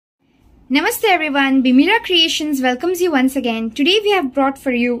Namaste everyone, Bimira Creations welcomes you once again. Today we have brought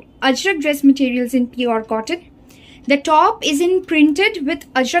for you Ajrak dress materials in pure cotton. The top is in printed with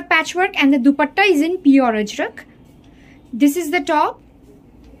Ajrak patchwork and the dupatta is in pure Ajrak. This is the top.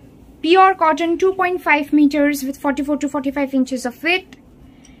 Pure cotton 2.5 meters with 44 to 45 inches of width.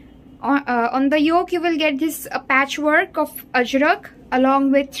 On the yoke you will get this patchwork of Ajrak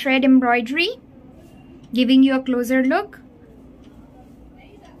along with thread embroidery, giving you a closer look.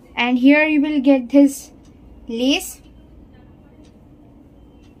 And here you will get this lace.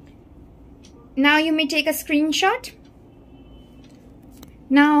 Now you may take a screenshot.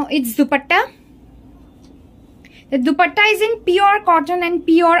 Now it's dupatta. The dupatta is in pure cotton and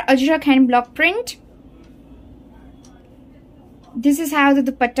pure Ajrak hand block print. This is how the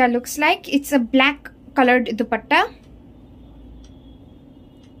dupatta looks like. It's a black colored dupatta.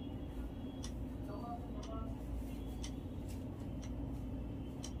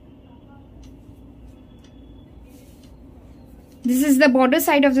 This is the border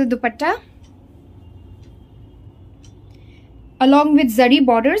side of the dupatta. Along with zari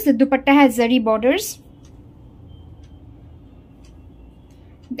borders, the dupatta has zari borders.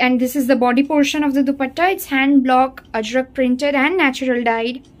 And this is the body portion of the dupatta. It's hand block, Ajrak printed and natural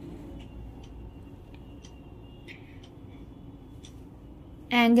dyed.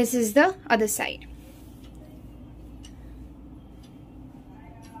 And this is the other side.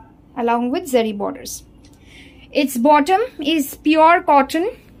 Along with zari borders. Its bottom is pure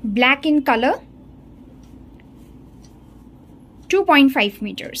cotton, black in color, 2.5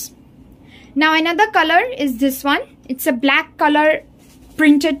 meters. Now another color is this one. It's a black color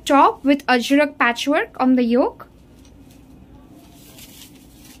printed top with Ajrak patchwork on the yoke.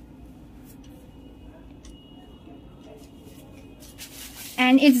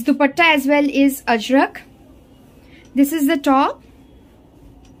 And its dupatta as well is Ajrak. This is the top.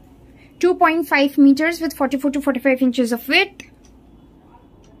 2.5 meters with 44 to 45 inches of width.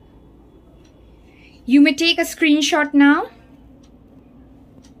 You may take a screenshot now,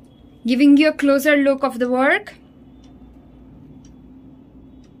 giving you a closer look of the work.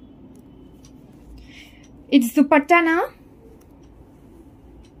 It's dupatta now.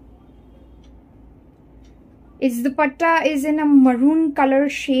 Its dupatta is in a maroon color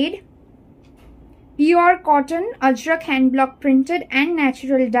shade. Pure cotton, Ajrak hand block printed and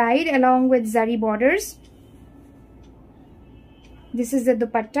natural dyed along with zari borders. This is the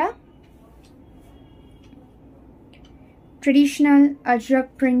dupatta. Traditional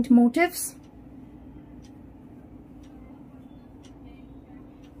Ajrak print motifs.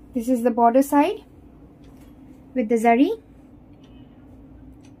 This is the border side with the zari.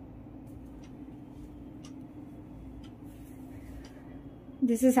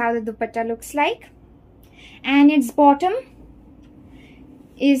 This is how the dupatta looks like. And its bottom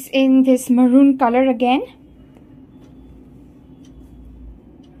is in this maroon color again.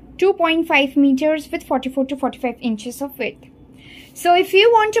 2.5 meters with 44 to 45 inches of width. So if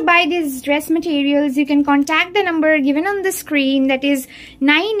you want to buy these dress materials, you can contact the number given on the screen, that is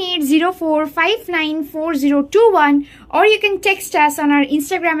 9804594021, or you can text us on our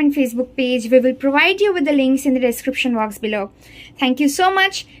Instagram and Facebook page. We will provide you with the links in the description box below. Thank you so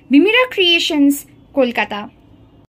much. Bimira Creations, Kolkata.